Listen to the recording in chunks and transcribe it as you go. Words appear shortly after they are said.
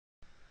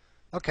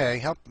Okay,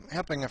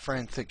 helping a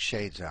friend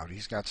ThickShades out.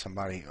 He's got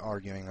somebody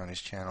arguing on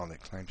his channel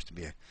that claims to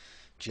be a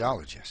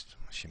geologist.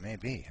 She may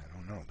be, I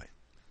don't know, but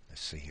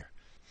let's see here.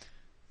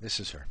 This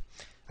is her.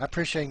 I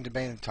appreciate you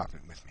debating the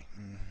topic with me.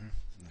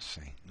 Let's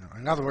see. No,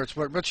 in other words,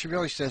 what she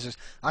really says is,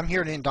 I'm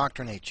here to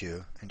indoctrinate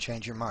you and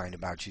change your mind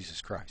about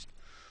Jesus Christ.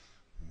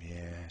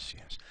 Yes,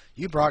 yes.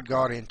 You brought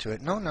God into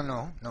it. No,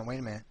 wait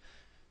a minute.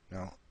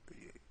 No.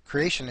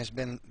 Creation has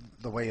been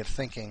the way of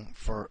thinking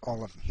for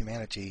all of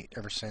humanity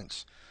ever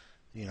since,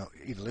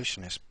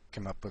 evolutionists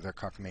come up with their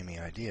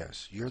cockamamie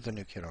ideas. You're the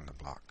new kid on the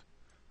block.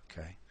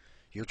 Okay?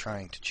 You're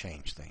trying to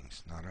change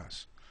things, not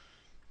us.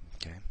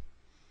 Okay?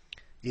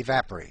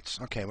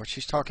 Evaporites. Okay, what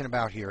she's talking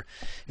about here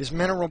is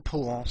mineral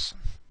pools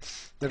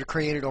that are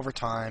created over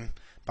time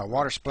by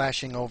water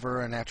splashing over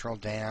a natural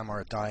dam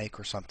or a dike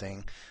or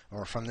something,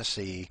 or from the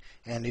sea,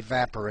 and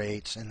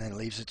evaporates and then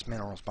leaves its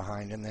minerals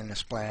behind, and then a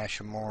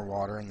splash of more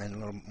water, and then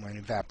when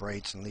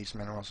evaporates and leaves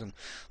minerals, and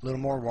a little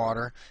more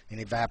water and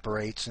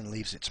evaporates and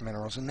leaves its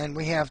minerals, and then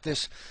we have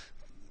this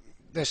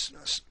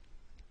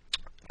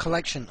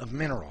collection of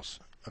minerals.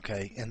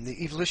 Okay, and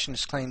the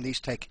evolutionists claim these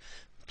take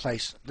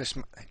place. This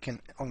can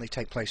only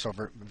take place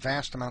over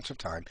vast amounts of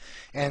time,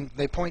 and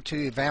they point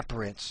to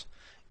evaporites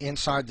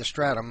inside the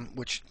stratum,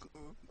 which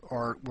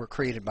were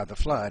created by the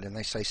flood, and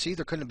they say, see,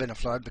 there couldn't have been a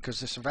flood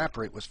because this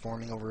evaporite was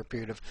forming over a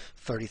period of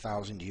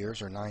 30,000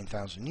 years or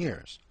 9,000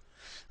 years.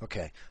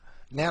 Okay,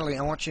 Natalie,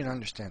 I want you to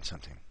understand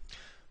something.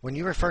 When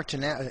you refer to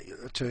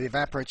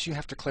evaporites, you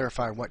have to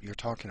clarify what you're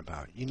talking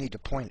about. You need to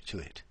point to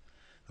it.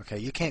 Okay,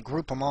 you can't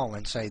group them all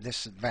and say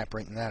this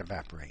evaporate and that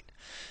evaporate.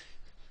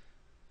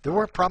 There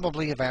were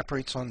probably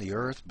evaporites on the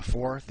earth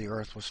before the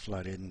earth was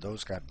flooded, and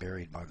those got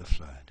buried by the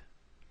flood.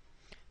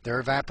 There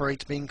are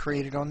evaporites being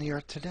created on the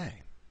earth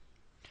today.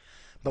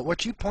 But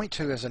what you point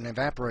to as an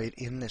evaporate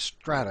in this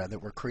strata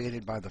that were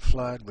created by the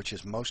flood, which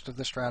is most of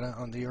the strata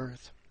on the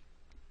earth,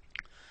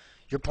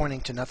 you're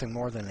pointing to nothing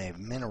more than a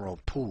mineral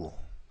pool.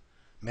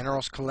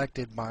 Minerals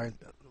collected by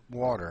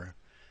water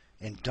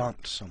and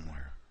dumped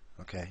somewhere.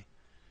 Okay?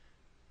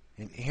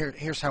 And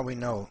here's how we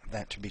know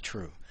that to be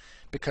true.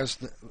 Because,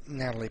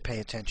 Natalie, pay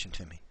attention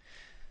to me.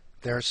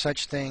 There are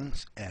such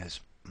things as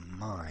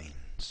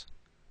mines.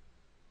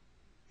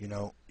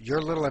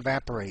 Your little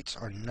evaporates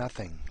are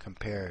nothing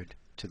compared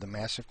to the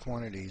massive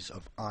quantities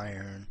of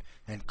iron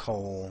and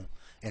coal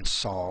and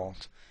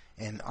salt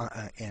and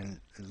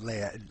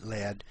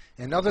lead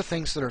and other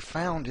things that are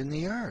found in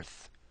the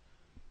earth.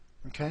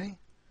 Okay?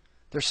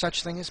 There's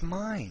such thing as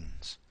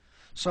mines.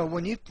 So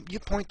when you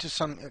point to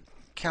some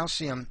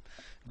calcium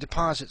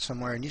deposit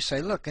somewhere and you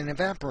say, look, an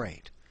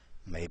evaporate.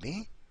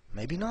 Maybe,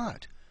 maybe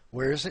not.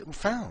 Where is it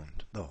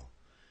found, though?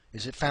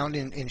 Is it found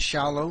in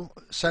shallow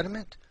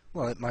sediment?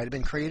 Well, it might have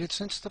been created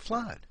since the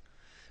flood.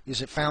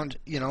 Is it found,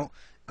 in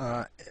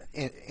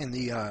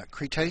the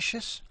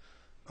Cretaceous,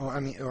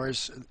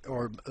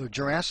 or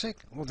Jurassic?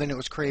 Well, then it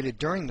was created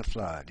during the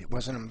flood. It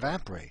wasn't an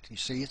evaporate. You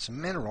see, it's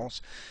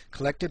minerals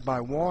collected by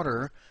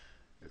water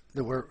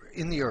that were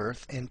in the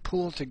earth and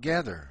pooled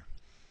together.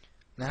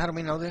 Now, how do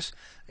we know this?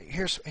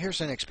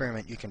 Here's an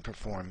experiment you can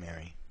perform,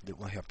 Mary, that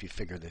will help you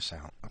figure this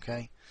out.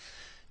 Okay?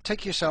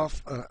 Take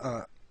yourself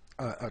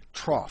a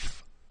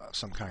trough of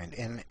some kind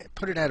and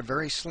put it at a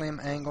very slim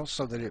angle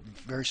so that it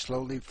very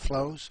slowly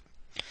flows.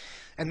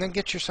 And then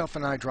get yourself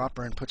an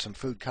eyedropper and put some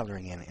food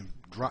coloring in it. And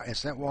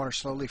as that water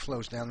slowly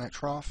flows down that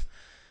trough,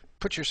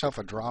 put yourself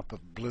a drop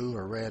of blue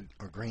or red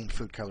or green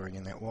food coloring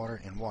in that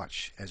water and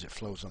watch as it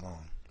flows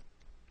along.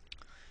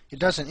 It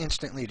doesn't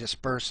instantly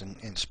disperse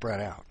and spread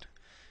out.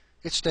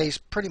 It stays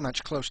pretty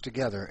much close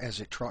together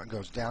as it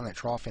goes down that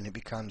trough, and it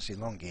becomes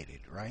elongated,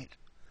 right?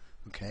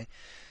 Okay?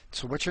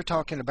 So what you're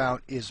talking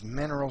about is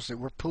minerals that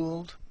were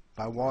pooled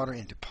by water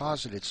and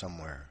deposited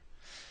somewhere,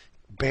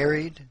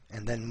 buried,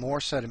 and then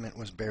more sediment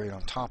was buried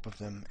on top of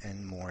them,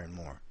 and more and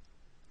more.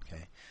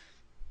 Okay?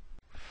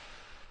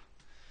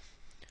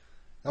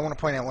 I want to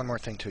point out one more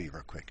thing to you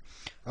real quick.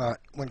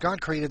 When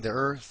God created the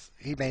earth,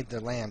 He made the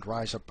land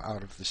rise up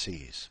out of the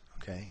seas,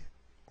 okay?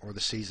 Or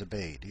the seas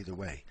abated, either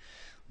way.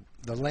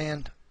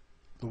 The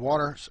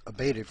waters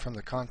abated from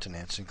the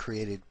continents and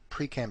created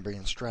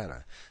Precambrian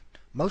strata.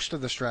 Most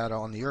of the strata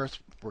on the earth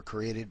were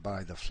created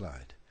by the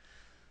flood.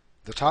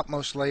 The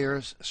topmost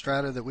layers,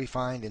 strata that we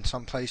find in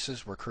some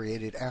places, were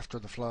created after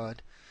the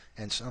flood,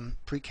 and some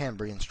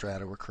Precambrian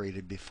strata were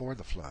created before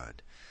the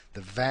flood.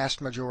 The vast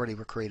majority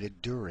were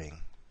created during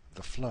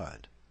the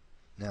flood.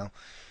 Now,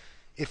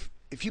 if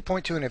you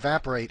point to an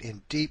evaporate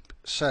in deep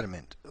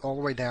sediment all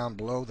the way down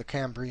below the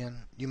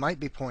Cambrian, you might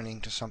be pointing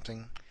to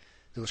something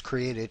that was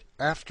created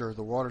after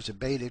the waters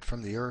abated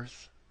from the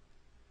earth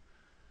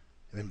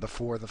and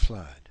before the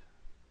flood.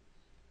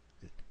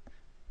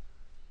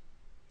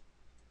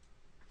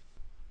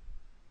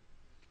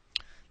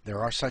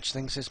 There are such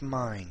things as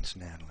mines,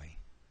 Natalie.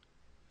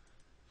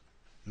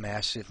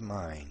 Massive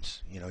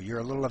mines.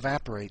 Your little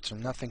evaporates are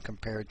nothing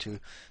compared to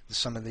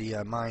some of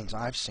the mines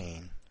I've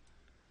seen.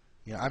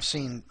 I've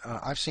seen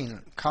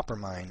copper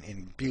mine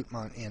in Butte,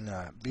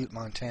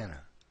 Montana.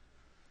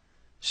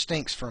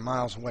 Stinks for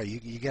miles away.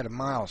 You get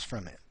miles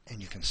from it,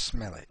 and you can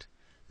smell it.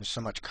 There's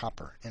so much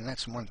copper, and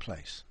that's in one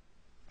place.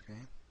 Okay?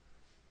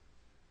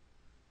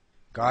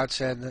 God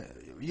said,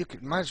 you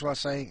could, might as well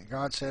say,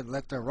 God said,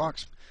 let the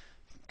rocks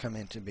come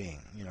into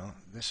being. You know,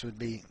 this would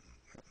be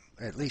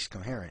at least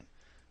coherent.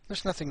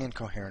 There's nothing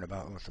incoherent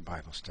about what the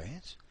Bible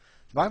states.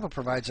 The Bible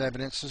provides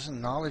evidences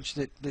and knowledge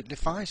that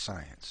defies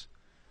science.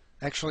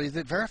 Actually,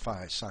 that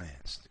verifies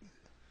science.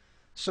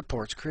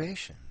 Supports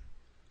creation.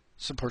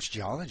 Supports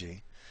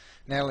geology.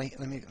 Natalie,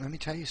 let me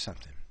tell you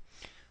something.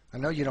 I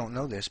know you don't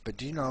know this, but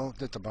do you know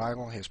that the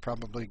Bible has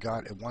probably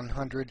got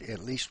at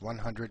least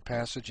 100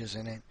 passages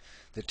in it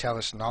that tell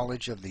us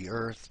knowledge of the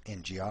earth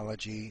in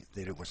geology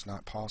that it was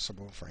not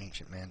possible for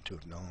ancient man to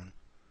have known?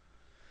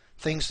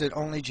 Things that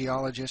only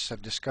geologists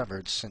have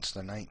discovered since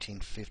the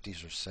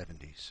 1950s or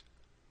 70s.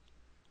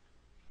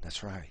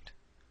 That's right.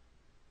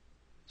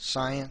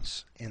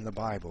 Science in the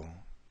Bible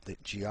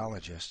that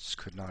geologists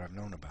could not have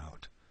known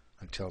about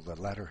until the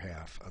latter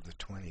half of the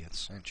 20th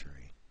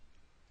century.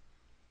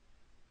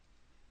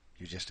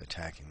 You're just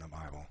attacking the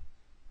Bible.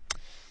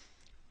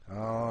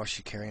 Oh,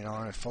 she's carrying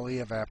on and fully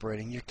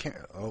evaporating. You can't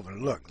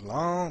overlook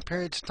long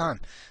periods of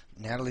time.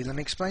 Natalie, let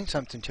me explain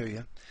something to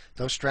you.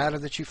 Those strata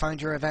that you find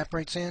your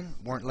evaporites in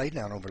weren't laid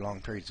down over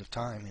long periods of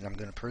time, and I'm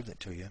going to prove that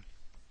to you.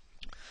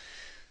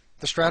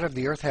 The strata of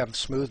the earth have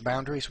smooth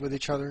boundaries with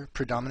each other,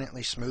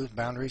 predominantly smooth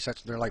boundaries.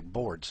 They're like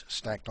boards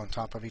stacked on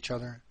top of each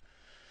other.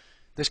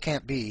 This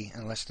can't be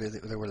unless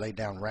they were laid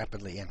down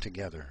rapidly and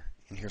together.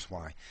 And here's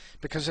why.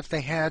 Because if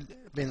they had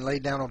been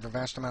laid down over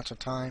vast amounts of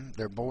time,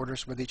 their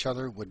borders with each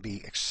other would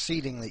be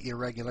exceedingly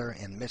irregular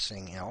and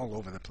missing all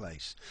over the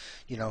place.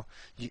 You know,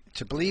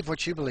 to believe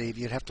what you believe,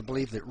 you'd have to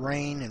believe that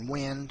rain and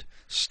wind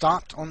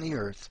stopped on the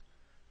earth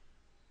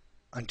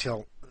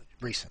until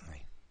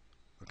recently.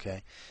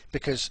 Okay?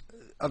 Because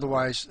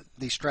otherwise,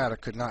 these strata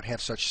could not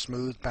have such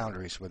smooth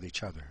boundaries with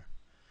each other.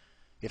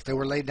 If they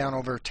were laid down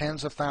over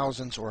tens of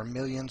thousands or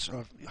millions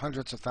or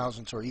hundreds of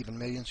thousands or even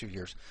millions of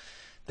years,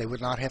 they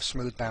would not have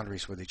smooth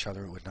boundaries with each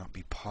other. It would not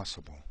be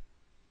possible.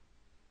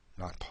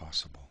 Not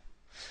possible.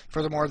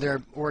 Furthermore,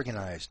 they're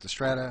organized, the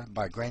strata,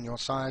 by granule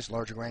size,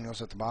 larger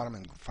granules at the bottom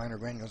and finer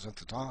granules at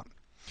the top.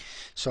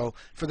 So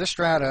for this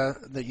strata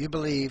that you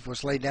believe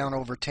was laid down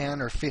over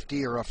 10 or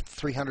 50 or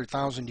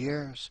 300,000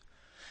 years,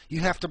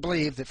 you have to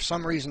believe that for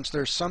some reasons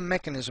there's some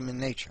mechanism in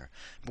nature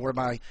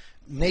whereby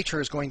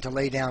nature is going to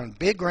lay down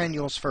big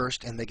granules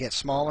first, and they get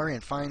smaller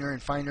and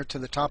finer to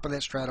the top of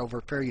that strata over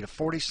a period of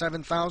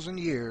 47,000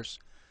 years.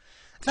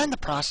 Then the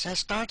process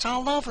starts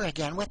all over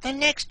again with the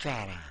next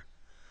strata.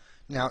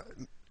 Now,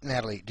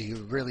 Natalie, do you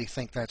really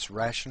think that's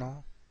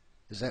rational?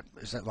 Is that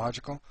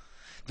logical?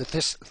 That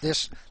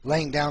this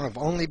laying down of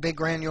only big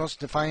granules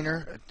to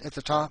finer at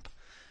the top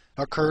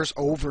occurs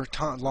over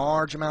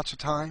large amounts of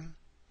time?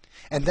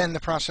 And then the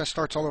process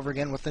starts all over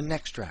again with the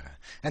next strata,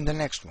 and the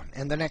next one,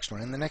 and the next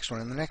one, and the next one,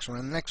 and the next one,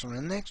 and the next one,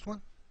 and the next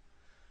one.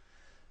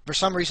 For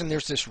some reason,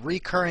 there's this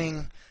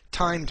recurring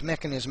timed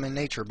mechanism in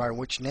nature by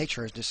which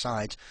nature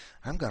decides,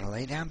 I'm going to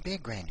lay down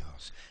big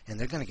granules, and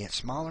they're going to get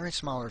smaller and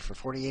smaller for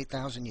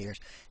 48,000 years,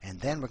 and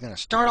then we're going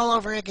to start all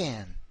over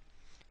again.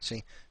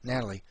 See,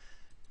 Natalie,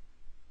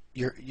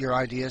 your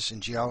ideas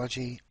in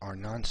geology are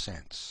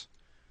nonsense.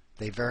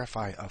 They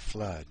verify a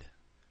flood.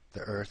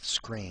 The earth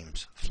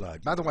screams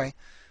flood. By the way,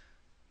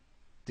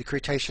 the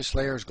Cretaceous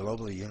layer is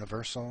globally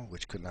universal,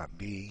 which could not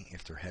be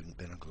if there hadn't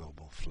been a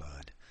global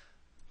flood.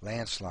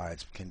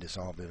 Landslides can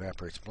dissolve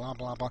evaporates, blah,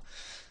 blah, blah.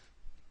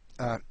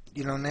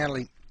 You know,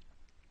 Natalie,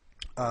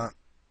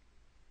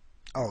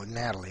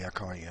 Natalie, I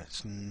call you.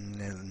 It's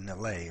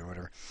Natalie or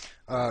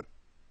whatever.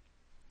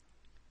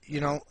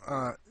 You know,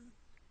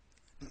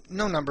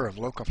 no number of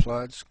local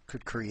floods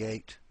could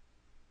create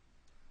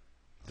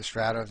the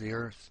strata of the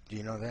earth. Do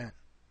you know that?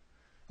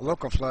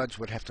 Local floods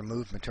would have to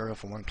move material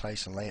from one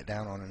place and lay it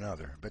down on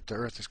another, but the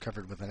earth is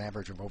covered with an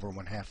average of over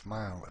 1/2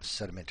 mile of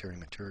sedimentary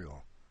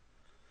material.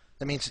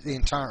 That means the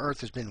entire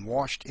earth has been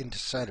washed into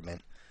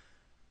sediment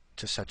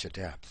to such a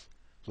depth.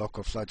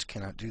 Local floods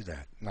cannot do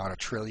that. Not a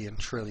trillion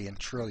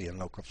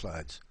local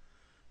floods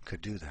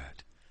could do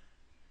that.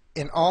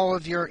 In all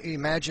of your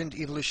imagined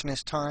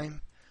evolutionist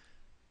time,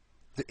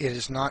 it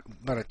is not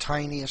but a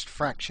tiniest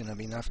fraction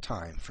of enough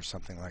time for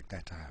something like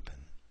that to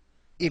happen,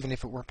 even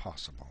if it were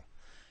possible.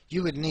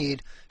 You would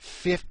need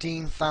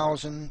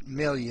 15,000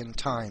 million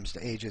times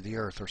the age of the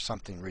earth or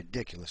something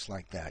ridiculous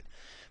like that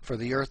for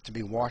the earth to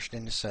be washed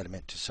into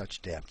sediment to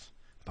such depth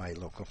by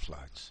local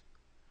floods.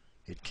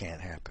 It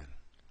can't happen.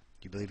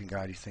 Do you believe in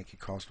God? You think He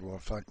caused a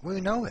world flood? We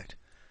know it.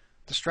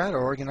 The strata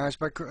are organized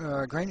by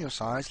granule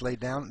size, laid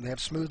down, they have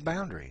smooth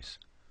boundaries.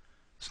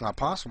 It's not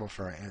possible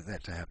for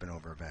that to happen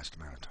over a vast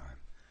amount of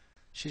time.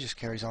 She just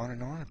carries on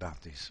and on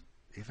about these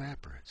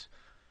evaporites.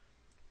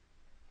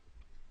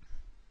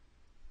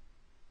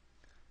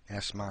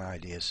 That's my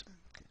ideas.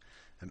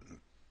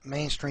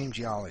 Mainstream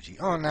geology.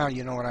 Oh, now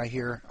you know what I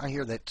hear? I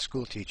hear that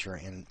school teacher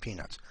in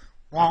Peanuts.